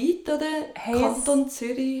schweizweit oder Kanton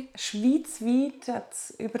Zürich? Schweizweit hat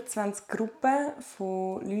es über 20 Gruppen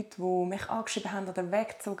von Leuten, die mich angeschrieben haben oder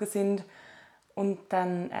weggezogen sind und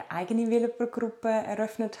dann eine eigene Willeper-Gruppe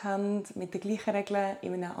eröffnet haben mit den gleichen Regeln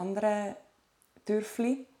in einem anderen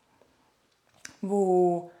Dörfli,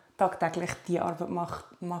 wo tagtäglich die Arbeit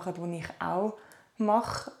machen, die ich auch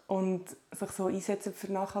mache und sich so einsetzen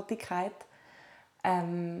für Nachhaltigkeit.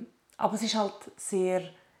 Aber es ist halt sehr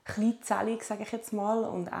kleinzellig, sage ich jetzt mal,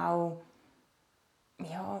 und auch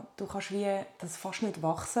ja, du kannst das fast nicht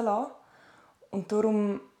wachsen lassen. Und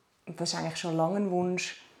darum, das ist eigentlich schon lange ein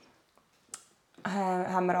Wunsch,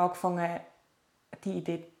 haben wir angefangen, die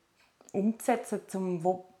Idee umzusetzen,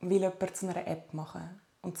 um jemand zu einer App zu machen.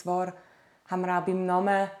 Und zwar haben wir auch beim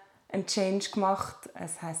Namen einen Change gemacht.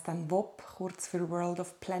 Es heisst dann WOP, kurz für World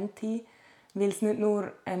of Plenty, weil es nicht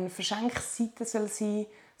nur eine Verschenksseite sein soll,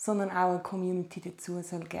 sondern auch eine Community dazu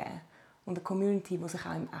soll geben. Und eine Community, die sich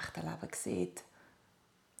auch im echten Leben sieht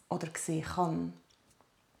oder sehen kann.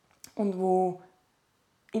 Und wo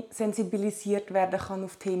sensibilisiert werden kann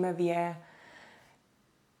auf Themen wie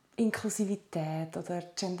Inklusivität oder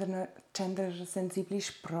gendersensible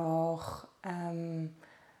Sprache,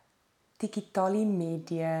 digitale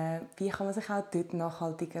Medien, wie kann man sich auch dort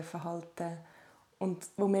nachhaltiger verhalten. Und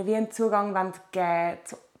wo wir wie einen Zugang geben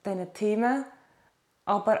zu diesen Themen,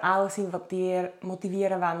 aber auch sie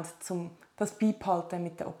motivieren wollen, um das beibehalten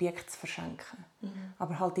mit den Objekten zu verschenken. Mhm.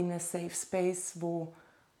 Aber halt in einem Safe Space, wo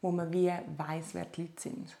man wie weiss, wer die Leute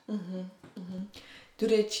sind. Mhm. Mhm. Du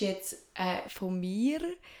redest jetzt von mir.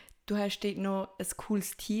 Du hast dort noch ein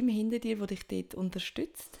cooles Team hinter dir, das dich dort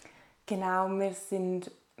unterstützt. Genau, wir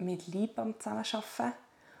sind mit Leben am Zusammenarbeiten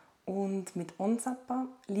und mit Onsapa.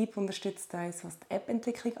 Leben unterstützt uns, was die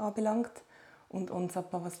App-Entwicklung anbelangt. und uns ab,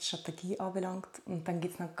 was die Strategie anbelangt. Und dann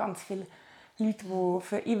gibt es noch ganz viele Leute, die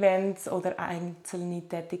für Events oder einzelne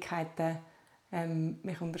Tätigkeiten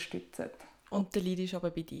mich unterstützen. Und der Lead ist aber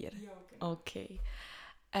bei dir? Ja, genau. Okay.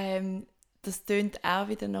 Das tönt auch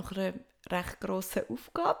wieder nach einer recht grossen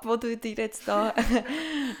Aufgabe, die du dir jetzt da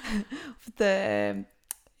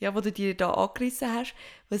wo du dir da angerissen hast.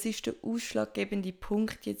 Was war der ausschlaggebende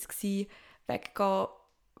Punkt jetzt gewesen, weggehen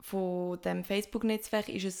von dem Facebook-Netzwerk?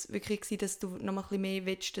 Ist es wirklich gewesen, dass du noch mal ein bisschen mehr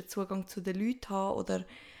willst, den Zugang zu den Leuten haben, oder?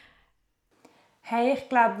 Hey, ich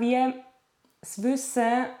glaube, wie das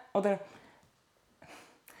Wissen, oder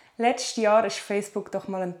letztes Jahr war Facebook doch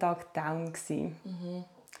mal einen Tag down.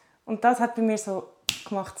 Und das hat bei mir so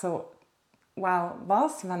gemacht, so, wow,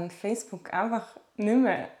 was, wenn Facebook einfach nicht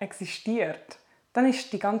mehr existiert? Dann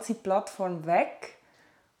ist die ganze Plattform weg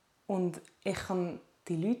und ich kann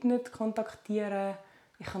die Leute nicht kontaktieren.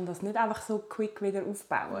 Ich kann das nicht einfach so quick wieder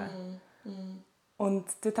aufbauen. Und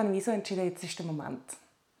dort habe ich so entschieden, jetzt ist der Moment.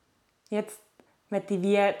 Jetzt möchte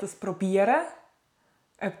ich das probieren,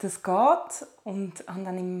 ob das geht. Und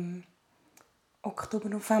dann im Oktober,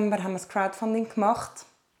 November haben wir das Crowdfunding gemacht,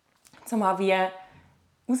 um mal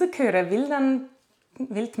rauszuhören, will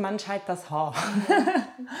die Menschheit das haben.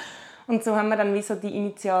 Und so haben wir dann wie so die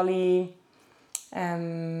initiale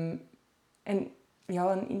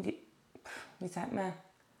wie sagt man?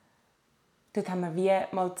 Dort haben wir wie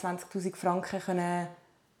mal 20'000 Franken können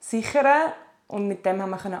sichern und mit dem haben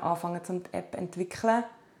wir anfangen, die App zu entwickeln.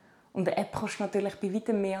 Und eine App kostet natürlich bei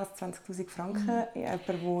weitem mehr als 20'000 Franken. Ja,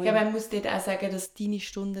 man muss dort auch sagen, dass deine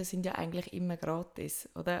Stunden sind ja eigentlich immer gratis,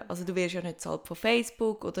 oder? Also du wirst ja nicht bezahlt von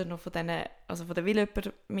Facebook oder noch von den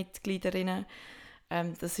Willöper-Mitgliederinnen.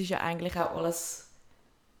 Das ist ja eigentlich auch alles...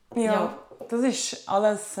 Ja, das ist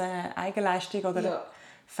alles Eigenleistung oder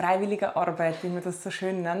freiwillige Arbeit, wie man das so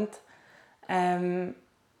schön nennt.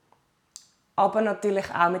 Aber natürlich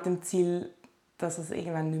auch mit dem Ziel, dass es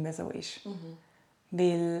irgendwann nicht mehr so ist.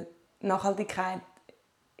 Weil Nachhaltigkeit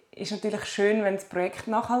ist natürlich schön, wenn das Projekt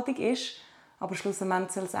nachhaltig ist, aber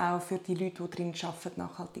schlussendlich soll es auch für die Leute, die darin arbeiten,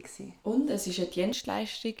 nachhaltig sein. Und es ist eine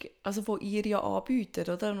Dienstleistung, also die ihr ja anbietet,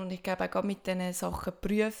 oder? Und ich glaube auch mit diesen Sachen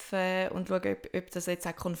prüfen und schauen, ob das jetzt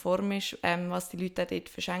auch konform ist, was die Leute dort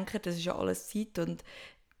verschenken. Das ist ja alles Zeit und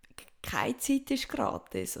keine Zeit ist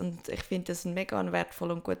gratis. Und ich finde das ein mega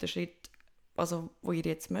wertvoller und guter Schritt, also, den ihr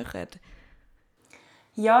jetzt macht.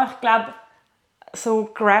 Ja, ich glaube, so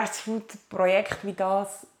Grassroots-Projekte wie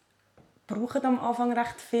das brauchen am Anfang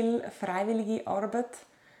recht viel freiwillige Arbeit,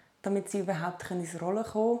 damit sie überhaupt ins Rollen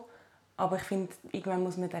kommen können. Aber ich finde, irgendwann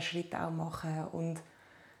muss man diesen Schritt auch machen. Und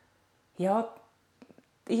ja,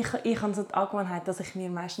 ich habe so die Angewohnheit, dass ich mir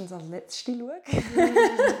meistens als Letzte schaue.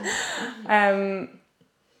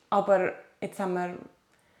 Aber jetzt haben wir,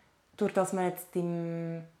 durch dass wir jetzt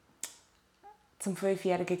zum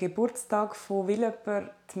 5-jährigen Geburtstag von Willöper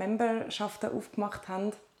die Memberschaften aufgemacht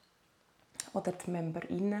haben, oder die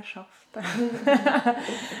Memberinnenschaften,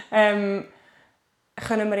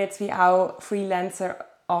 können wir jetzt wie auch Freelancer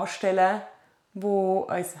anstellen, die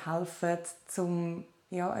uns helfen,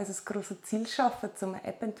 unser grosses Ziel zu schaffen, um eine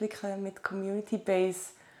App entwickeln mit Community Base,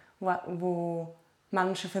 wo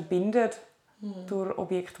Menschen verbindet durch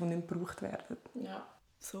Objekte, die nicht gebraucht werden. Ja,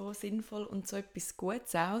 so sinnvoll und so etwas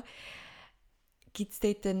Gutes auch. Gibt es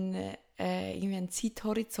dort irgendwie einen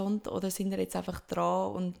Zeithorizont oder sind ihr jetzt einfach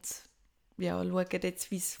dran und schauen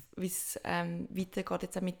jetzt, wie es weitergeht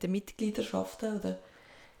jetzt auch mit den Mitgliederschaften? Oder?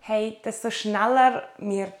 Hey, desto schneller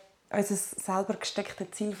wir unser selber gestecktes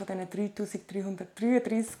Ziel von diesen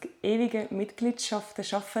 3'333 ewigen Mitgliedschaften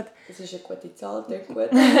schaffen, das ist eine gute Zahl, nicht gut.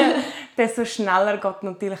 desto schneller geht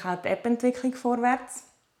natürlich auch die App-Entwicklung vorwärts.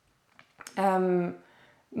 Wir haben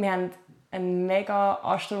einen mega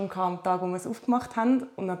Ansturm am Tag, wo wir es aufgemacht haben.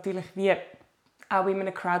 Und natürlich, wie auch bei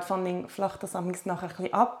einem Crowdfunding, flacht das nachher ein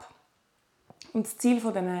bisschen ab. Und das Ziel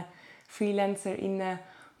dieser FreelancerInnen,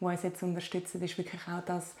 die uns jetzt unterstützen, ist wirklich auch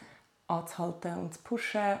das anzuhalten und zu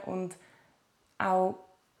pushen und auch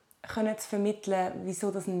können zu vermitteln,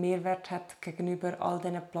 wieso das einen Mehrwert hat gegenüber all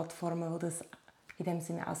diesen Plattformen, die das in dem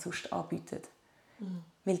Sinne auch sonst anbieten.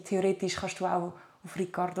 Weil theoretisch kannst du auch auf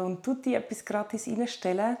Ricardo und Tutti etwas gratis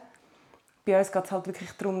reinstellen. Bei uns geht es halt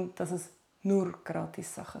wirklich darum, dass es nur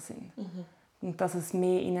gratis Sachen sind. Und dass es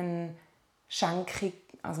mehr in eine Schenkung,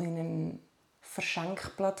 also in eine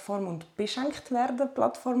Verschenkplattform und beschenkt werden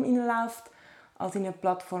Plattform hineinläuft, als in eine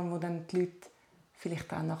Plattform, wo dann die Leute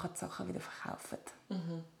vielleicht auch nachher die Sachen wieder verkaufen.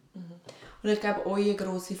 Und ich glaube, euer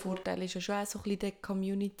grosser Vorteil ist ja schon auch so ein bisschen der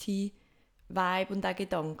Community-Vibe und auch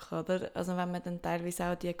Gedanke, oder? Also wenn man dann teilweise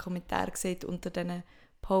auch die Kommentare sieht unter diesen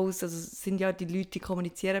Posts, also es sind ja die Leute, die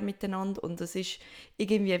kommunizieren miteinander und das ist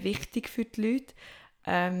irgendwie wichtig für die Leute.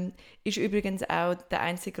 Ist übrigens auch der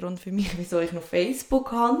einzige Grund für mich, wieso ich noch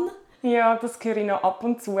Facebook habe. Ja, das höre ich noch ab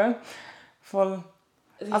und zu. Voll.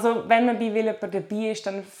 Also wenn man bei jemandem dabei ist,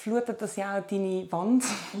 dann flutet das ja auch deine Wand.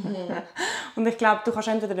 Und ich glaube, du kannst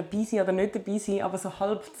entweder dabei sein oder nicht dabei sein, aber so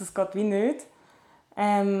halb, das geht wie nicht.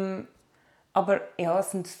 Aber ja,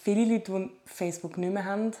 es sind viele Leute, die Facebook nicht mehr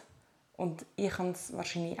haben. Und ich habe es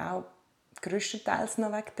wahrscheinlich auch grösstenteils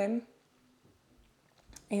noch wegen dem.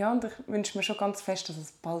 Ja, und ich wünsche mir schon ganz fest, dass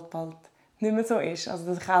es bald nicht mehr so ist. Also,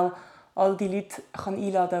 dass ich auch all die Leute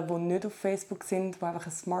einladen kann, die nicht auf Facebook sind, die einfach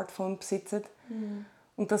ein Smartphone besitzen.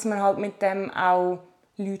 Und dass man halt mit dem auch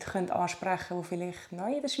Leute ansprechen können, die vielleicht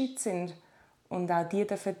neu in der Schweiz sind. Und auch die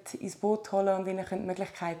dürfen ins Boot holen und ihnen die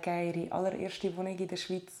Möglichkeit geben, ihre allererste Wohnung in der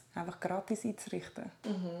Schweiz einfach gratis einzurichten.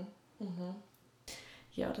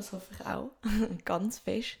 Ja, das hoffe ich auch. Ganz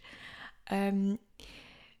fest.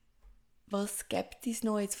 Was gibt es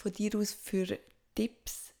noch jetzt von dir aus für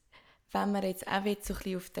Tipps, wenn wir jetzt auch so ein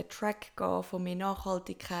bisschen auf den Track gehen von mehr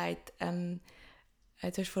Nachhaltigkeit? Du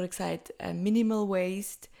hast vorhin gesagt, Minimal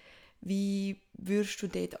Waste. Wie würdest du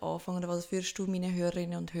dort anfangen? Oder was würdest du meinen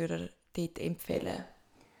Hörerinnen und Hörern dort empfehlen?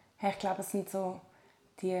 Ich glaube, es sind so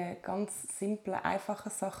die ganz simplen,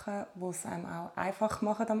 einfachen Sachen, die es einem auch einfach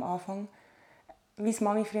machen am Anfang. Wie es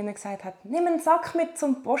Mami früher gesagt hat, nimm einen Sack mit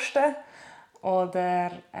zum Posten.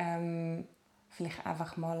 Oder vielleicht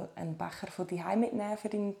einfach mal einen Becher von zu Hause mitnehmen für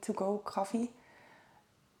deinen To-Go-Kaffee.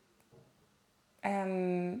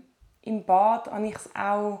 Im Bad habe ich es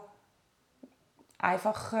auch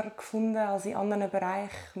einfacher gefunden als in anderen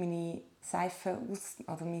Bereichen. Meine Seife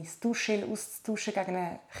oder mein Duschgel auszutauschen gegen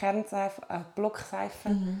eine Kernseife, eine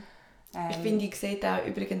Blockseife. Ich finde, die sieht auch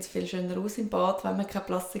übrigens viel schöner aus im Bad, wenn man kein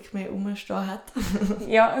Plastik mehr rumstehen hat.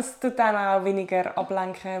 Ja, es tut einem auch weniger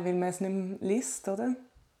ablenken, weil man es nicht mehr liest, oder?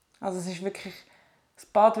 Also es ist wirklich, das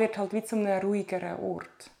Bad wird halt wie zu einem ruhigeren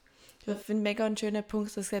Ort. Ich finde mega einen schönen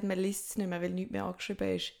Punkt, dass man liest es nicht mehr, weil nichts mehr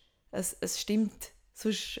angeschrieben ist. Es stimmt.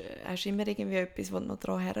 Sonst hast du immer irgendwie etwas, wo du noch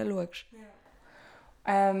dran her schaust.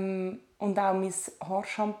 Ja. Und auch mein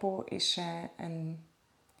Haarshampoo ist ein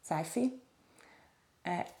Seife.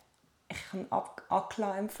 Ich kann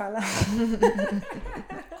Akla empfehlen.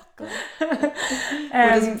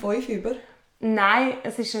 Oder sind 5 über? Nein,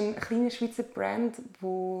 es ist ein kleiner Schweizer Brand,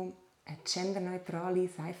 der eine genderneutrale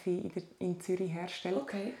Seife in Zürich herstellt.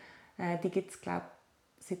 Okay. Die gibt es, glaube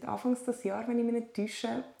ich, seit Anfang des Jahres, wenn ich mich nicht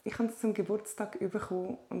täusche. Ich habe es zum Geburtstag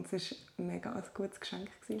bekommen und es war mega ein gutes Geschenk.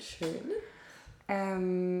 Schön.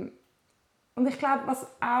 Und ich glaube, was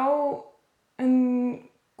auch ein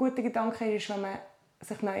guter Gedanke ist, wenn man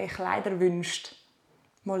sich neue Kleider wünscht,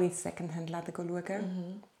 mal ins Secondhand-Läden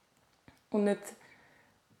schauen. Und nicht,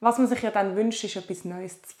 was man sich ja dann wünscht, ist etwas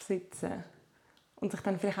Neues zu besitzen. Und sich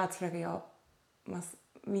dann vielleicht auch zu fragen, ja,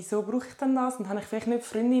 wieso brauche ich denn das? Und habe ich vielleicht nicht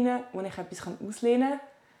Freundinnen, wo ich etwas auslehnen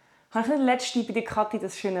kann? Habe ich nicht letztens bei der Kathi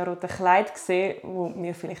das schöne rote Kleid gesehen, das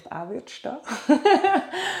mir vielleicht auch stehen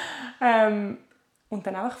würde? Und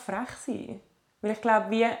dann einfach frech sein. Weil ich glaube,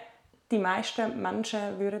 wie die meisten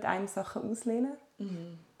Menschen würden einem Sachen auslehnen.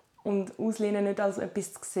 Und auslehnen nicht als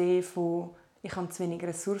etwas zu sehen von ich habe zu wenig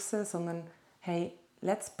Ressourcen, sondern hey,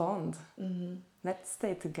 let's bond. Let's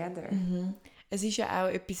stay together. Es ist ja auch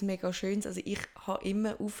etwas mega Schönes. Also ich habe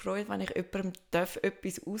immer auch Freude, wenn ich jemandem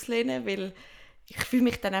etwas auslehnen darf, weil ich fühle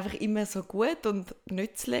mich dann einfach immer so gut und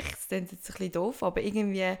nützlich. Das klingt jetzt ein bisschen doof, aber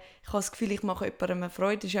irgendwie, ich habe das Gefühl, ich mache jemandem eine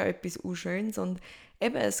Freude. Das ist auch etwas Schönes. Und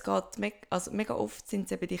eben, es geht mega oft sind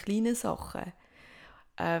es eben die kleinen Sachen.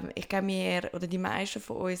 Ich glaube, oder die meisten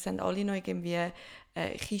von uns haben alle noch irgendwie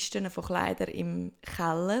Kisten von Kleidern im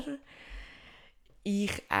Keller.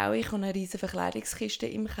 Ich auch. Ich habe eine riesige Verkleidungskiste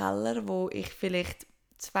im Keller, die ich vielleicht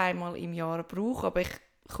 2-mal im Jahr brauche, aber ich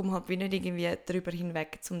komme halt nicht irgendwie darüber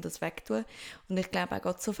hinweg, um das wegzutun. Und ich glaube auch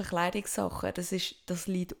gerade so Verkleidungssachen, das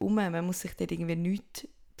liegt um. Man muss sich dort irgendwie nichts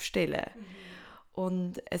bestellen.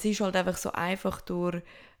 Und es ist halt einfach so einfach durch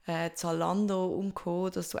Zalando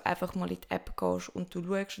umgekommen, dass du einfach mal in die App gehst und du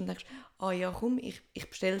schaust und denkst, ja komm, ich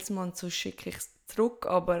bestelle es mal und so schicke ich es zurück,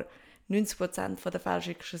 aber 90% der Fälle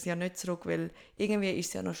schickst du es ja nicht zurück, weil irgendwie ist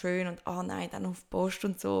es ja noch schön und nein, dann auf die Post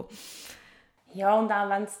und so. Ja, und auch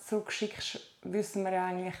wenn du es zurückschickst, wissen wir ja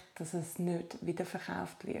eigentlich, dass es nicht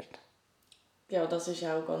wiederverkauft wird. Ja, das ist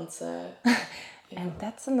auch ganz... And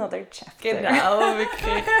that's another chapter. Genau,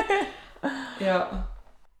 wirklich. Ja.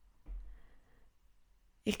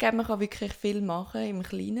 Ich glaube, man kann wirklich viel machen im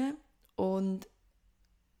Kleinen und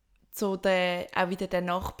so auch wieder den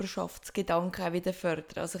Nachbarschaftsgedanken auch wieder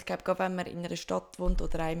fördern. Also ich glaube, gerade wenn man in einer Stadt wohnt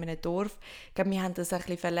oder in einem Dorf, ich glaube, wir haben das ein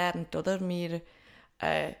bisschen verlernt, oder? Wir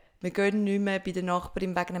wir gehen nicht mehr bei der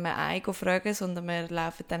Nachbarin wegen einem Ei fragen, sondern wir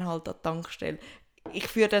laufen dann halt an die Tankstelle. Ich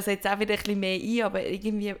führe das jetzt auch wieder ein bisschen mehr ein, aber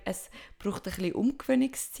irgendwie, es braucht ein bisschen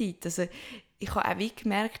Umgewöhnungszeit. Also ich habe auch wie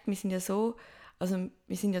gemerkt, wir sind ja so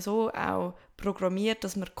auch programmiert,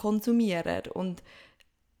 dass wir konsumieren und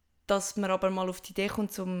dass man aber mal auf die Idee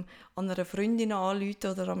kommt, an einer Freundin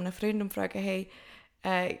anzurufen oder an einen Freund und fragen, hey,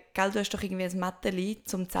 gell, du hast doch irgendwie ein Mätteli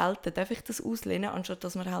zum Zelten, darf ich das auslehnen, anstatt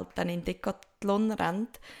dass man halt dann in Decathlon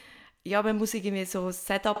rennt. Ja, man muss irgendwie so das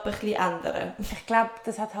Setup ein bisschen ändern. Ich glaube,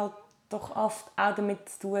 das hat halt doch oft auch damit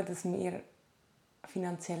zu tun, dass wir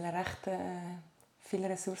finanziell recht viele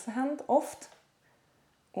Ressourcen haben, oft.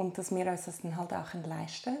 Und dass wir uns das dann halt auch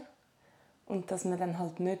leisten können. Und dass man dann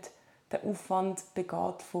halt nicht den Aufwand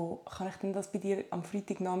begeht von, kann ich denn das bei dir am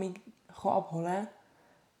Freitagnachmittag abholen?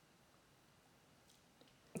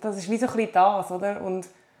 Das ist wie so ein bisschen das, oder? Und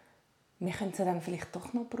wir können sie dann vielleicht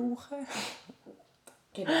doch noch brauchen.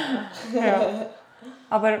 Genau. Ja.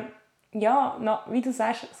 Aber ja, wie du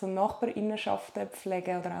sagst, so Nachbarinnenschaften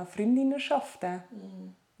pflegen oder auch Freundinnenschaften.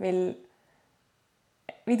 Mhm. Weil,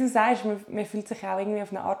 wie du sagst, man fühlt sich auch irgendwie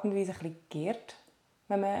auf eine Art und Weise ein bisschen geehrt,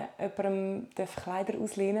 wenn man jemandem Kleider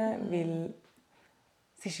auslehnen darf, weil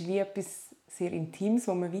es ist wie etwas sehr Intimes,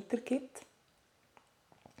 das man weitergibt.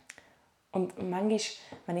 Und manchmal,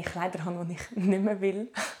 wenn ich Kleider habe, die ich nicht mehr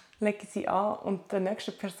will, lege ich sie an und der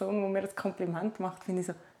nächsten Person, die mir ein Kompliment macht, finde ich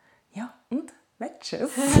so, ja, und? Willst du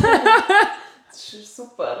es? Das ist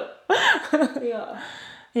super. Ja.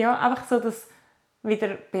 Ja, einfach so das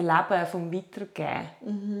wieder Beleben vom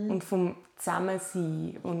Weitergeben und vom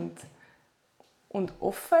Zusammensein und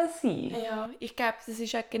offen sein. Ja, ich glaube, das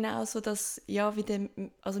ist auch genau so, dass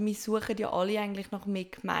also wir suchen ja alle eigentlich nach mehr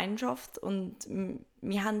Gemeinschaft und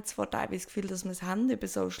wir haben zwar teilweise das Gefühl, dass wir es haben über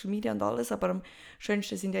Social Media und alles, aber am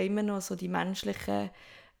schönsten sind ja immer noch so die menschlichen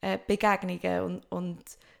Begegnungen und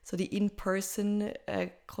so die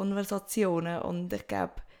In-Person-Konversationen und ich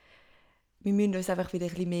glaube, wir müssen uns einfach wieder ein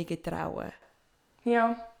bisschen mehr getrauen.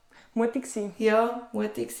 Ja, mutig sein. Ja,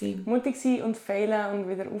 mutig sein. Mutig sein und fehlen und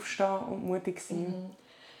wieder aufstehen und mutig sein.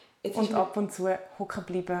 Und ab und zu hocken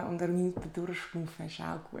bleiben und eine Minute durchschnaufen ist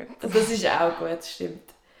auch gut. Das ist auch gut,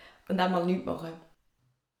 stimmt. Und auch mal nichts machen.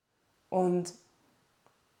 Und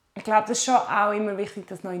ich glaube, das ist schon auch immer wichtig,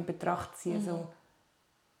 das noch in Betracht zu ziehen. So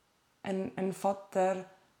ein Vater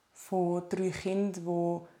von 3 Kindern,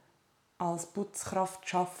 der als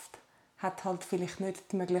Putzkraft arbeitet, hat halt vielleicht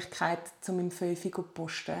nicht die Möglichkeit, um im 5 Uhr zu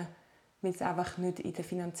posten, weil es einfach nicht in den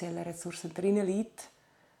finanziellen Ressourcen drin liegt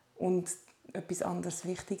und etwas anderes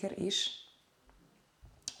wichtiger ist.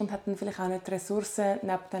 Und hat dann vielleicht auch nicht die Ressourcen,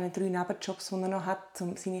 neben diesen 3 Nebenjobs, die er noch hat,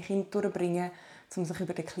 um seine Kinder durchzubringen, um sich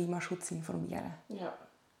über den Klimaschutz zu informieren. Ja.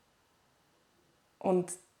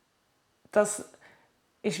 Und das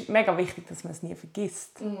ist mega wichtig, dass man es nie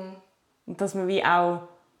vergisst. Und dass man wie auch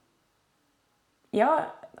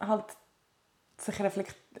halt sich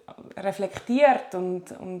reflektiert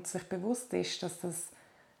und sich bewusst ist, dass das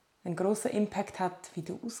einen grossen Impact hat, wie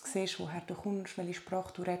du aussiehst, woher du kommst, welche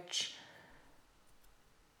Sprache du redest.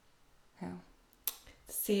 Ja.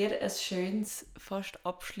 Sehr ein schönes, fast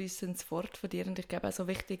abschliessendes Wort von dir und ich glaube auch so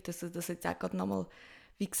wichtig, dass du das jetzt auch gerade nochmal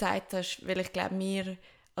wie gesagt hast, weil ich glaube,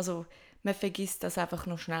 man vergisst das einfach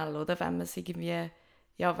noch schnell, oder? Wenn man es irgendwie,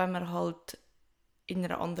 wenn man halt in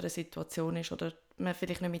einer anderen Situation ist oder man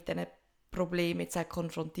vielleicht nicht mit diesen Problemen jetzt auch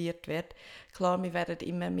konfrontiert wird. Klar, wir werden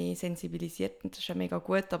immer mehr sensibilisiert und das ist ja mega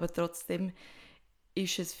gut, aber trotzdem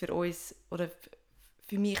ist es für uns oder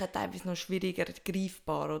für mich teilweise noch schwieriger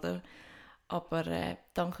greifbar, oder? Aber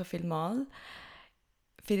danke vielmals.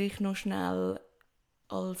 Vielleicht noch schnell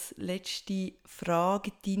als letzte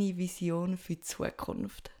Frage deine Vision für die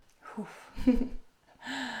Zukunft. Ich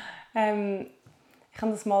habe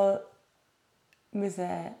das mal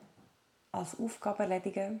als Aufgabe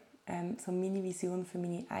erledigen, so meine Vision für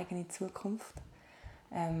meine eigene Zukunft.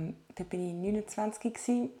 Da war ich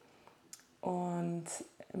 29 und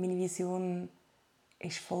meine Vision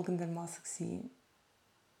war folgendermaßen: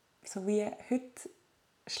 So wie heute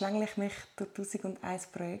schlängle ich mich durch 1001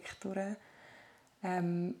 Projekte durch.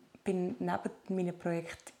 Bin neben meinem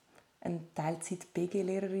Projekt eine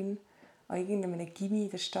Teilzeit-BG-Lehrerin an irgendeinem Gymi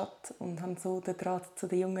in der Stadt und habe so den Draht zu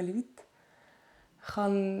den jungen Leuten. Ich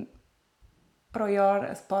kann pro Jahr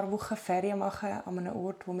ein paar Wochen Ferien machen an einem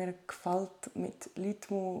Ort, der mir gefällt, mit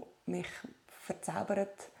Leuten, die mich verzaubern.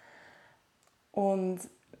 Und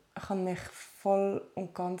ich kann mich voll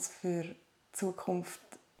und ganz für die Zukunft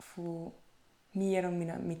von mir und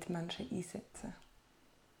meinen Mitmenschen einsetzen.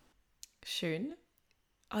 Schön.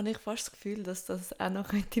 Habe ich fast das Gefühl, dass das auch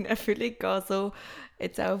noch in Erfüllung gehen, so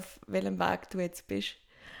jetzt auf welchem Weg du jetzt bist.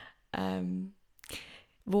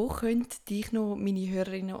 Wo können dich noch meine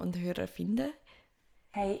Hörerinnen und Hörer finden?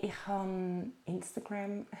 Hey, ich habe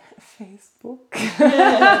Instagram, Facebook.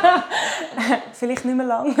 Vielleicht nicht mehr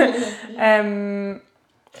lange.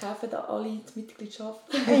 Kaufen da alle die Mitgliedschaft?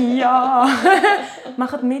 Ja,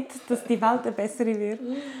 macht mit, dass die Welt eine bessere wird.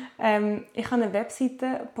 Ich habe eine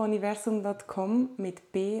Webseite, boniversum.com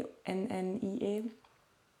mit B-N-N-I-E.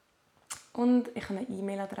 Und ich habe eine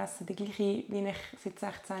E-Mail-Adresse, die gleiche, wie ich seit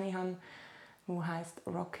 16 habe, die heisst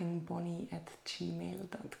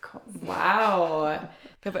rockingbonnie@gmail.com. Wow!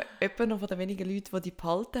 Ich glaube, jemand noch von den wenigen Leuten, die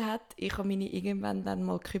behalten hat. Ich habe meine irgendwann dann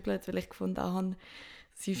mal gekübelt, weil ich gefunden habe,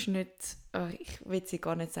 sie ist nicht, ich will sie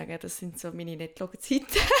gar nicht sagen, das sind so meine Netlog-Zeiten.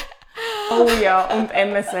 Oh ja, und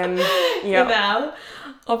MSN. Ja. Genau.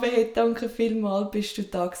 Aber hey, danke vielmals, bist du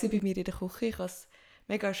da gewesen bei mir in der Küche. Ich habe es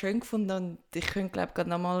mega schön gefunden und ich könnte, glaube ich,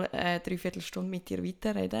 noch mal 3/4 Stunde mit dir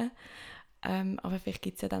weiterreden. Aber vielleicht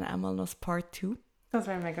gibt es ja dann auch mal noch das Part 2. Das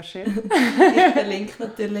wäre mega schön. Ich verlinke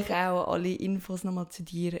natürlich auch alle Infos nochmal zu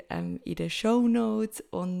dir in den Shownotes.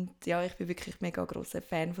 Und ja, ich bin wirklich mega grosser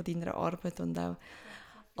Fan von deiner Arbeit und auch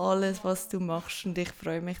alles, was du machst. Und ich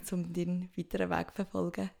freue mich, um deinen weiteren Weg zu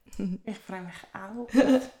verfolgen. Ich freue mich auch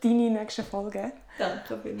auf deine nächste Folge.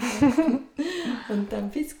 Danke vielmals. Und dann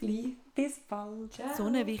bis gleich. Bis bald. Ciao. So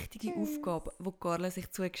eine wichtige Aufgabe, die Carla sich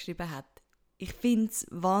zugeschrieben hat. Ich finde es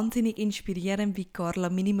wahnsinnig inspirierend, wie Carla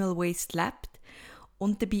Minimal Waste lebt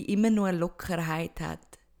und dabei immer noch eine Lockerheit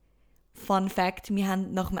hat. Fun Fact, wir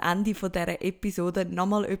haben nach dem Ende dieser Episode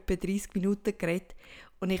nochmal etwa 30 Minuten geredet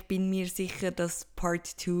und ich bin mir sicher, dass Part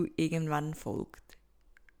 2 irgendwann folgt.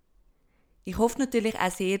 Ich hoffe natürlich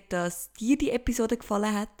auch sehr, dass dir die Episode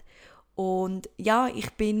gefallen hat. Und ja, ich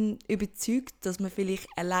bin überzeugt, dass wir vielleicht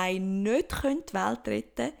allein nicht die Welt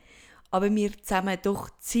retten können, aber wir zusammen doch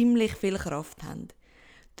ziemlich viel Kraft haben.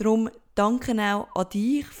 Darum danke auch an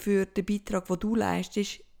dich für den Beitrag, den du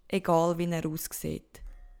leistest, egal wie er aussieht.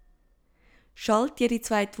 Schalt jede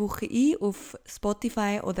zweite Woche ein auf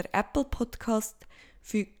Spotify oder Apple Podcast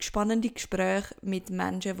für spannende Gespräche mit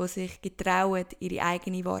Menschen, die sich getrauen, ihre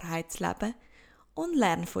eigene Wahrheit zu leben und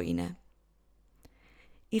lernen von ihnen.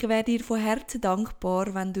 Ich wäre dir von Herzen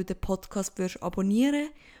dankbar, wenn du den Podcast abonnieren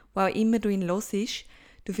würdest, wo auch immer du ihn hörst.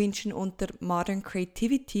 Du findest ihn unter Modern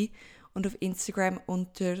Creativity und auf Instagram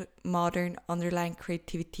unter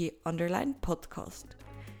modern_creativity_podcast.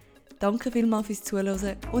 Danke vielmals fürs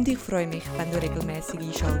Zuhören und ich freue mich, wenn du regelmäßig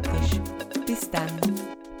einschaltest. Bis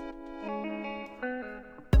dann!